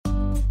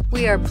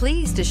We are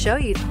pleased to show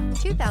you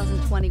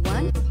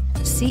 2021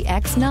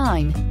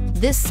 CX-9.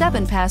 This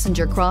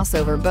 7-passenger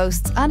crossover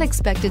boasts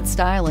unexpected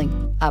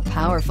styling, a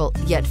powerful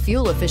yet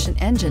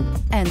fuel-efficient engine,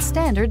 and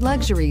standard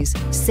luxuries.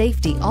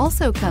 Safety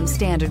also comes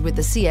standard with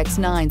the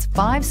CX-9's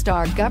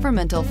 5-star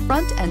governmental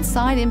front and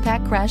side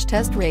impact crash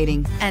test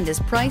rating and is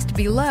priced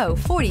below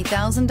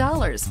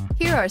 $40,000.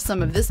 Here are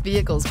some of this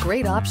vehicle's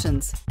great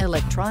options: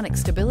 electronic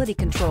stability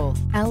control,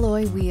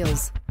 alloy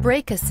wheels,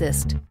 brake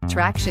assist,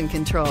 traction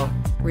control,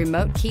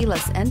 remote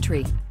keyless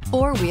entry,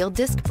 4-wheel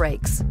disc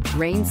brakes,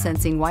 rain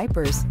sensing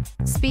wipers,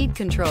 speed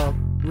control,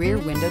 rear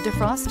window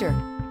defroster,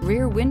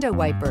 rear window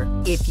wiper.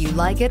 If you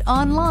like it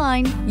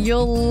online,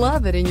 you'll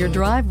love it in your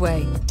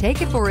driveway.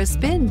 Take it for a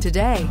spin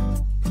today.